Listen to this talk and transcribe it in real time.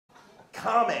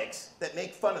comics that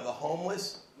make fun of the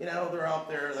homeless. You know, they're out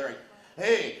there, they're like,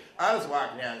 hey, I was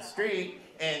walking down the street,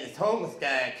 and this homeless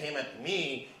guy came up to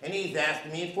me, and he's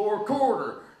asking me for a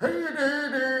quarter.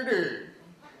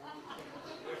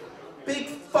 Big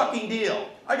fucking deal.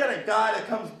 I got a guy that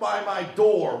comes by my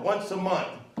door once a month.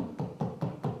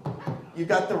 You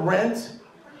got the rent?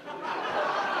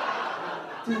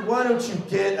 Dude, why don't you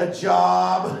get a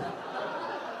job?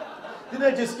 Didn't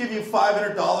I just give you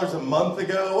 $500 a month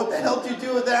ago? What the hell did you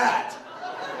do with that?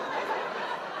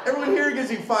 Everyone here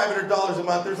gives you $500 a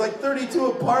month. There's like 32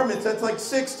 apartments. That's like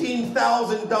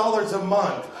 $16,000 a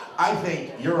month. I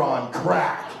think you're on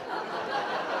crack.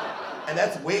 And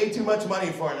that's way too much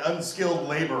money for an unskilled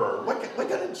laborer. What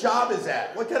kind of job is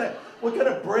that? What kind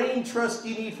of brain trust do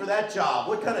you need for that job?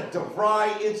 What kind of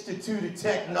DeVry Institute of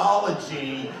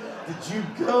Technology did you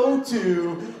go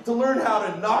to learn how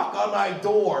to knock on my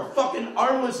door? Fucking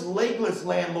armless, legless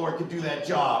landlord could do that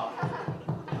job.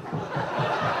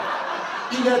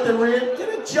 You got the rent?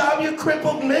 Get a job, you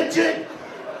crippled midget.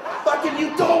 Fucking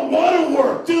you don't want to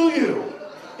work, do you?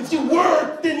 If you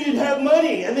worked, then you'd have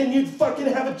money, and then you'd fucking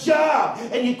have a job,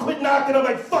 and you'd quit knocking on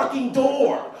my fucking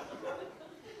door.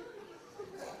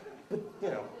 But, you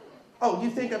know, oh, you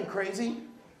think I'm crazy?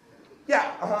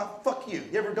 Yeah, fuck you.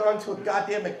 You ever gone to a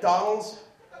goddamn McDonald's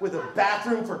with a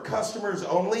bathroom for customers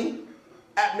only?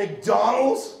 At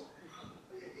McDonald's?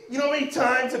 You know how many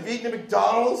times I've eaten at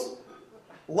McDonald's?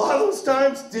 A lot of those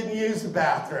times didn't use the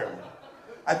bathroom.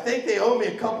 I think they owe me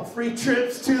a couple free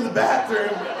trips to the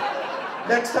bathroom.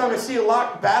 Next time I see a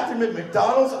locked bathroom at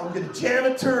McDonald's, I'm gonna jam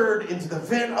a turd into the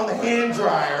vent on the hand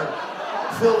dryer,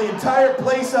 fill the entire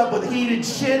place up with heated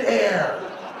shit air.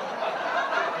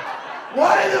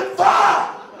 What the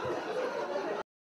fuck?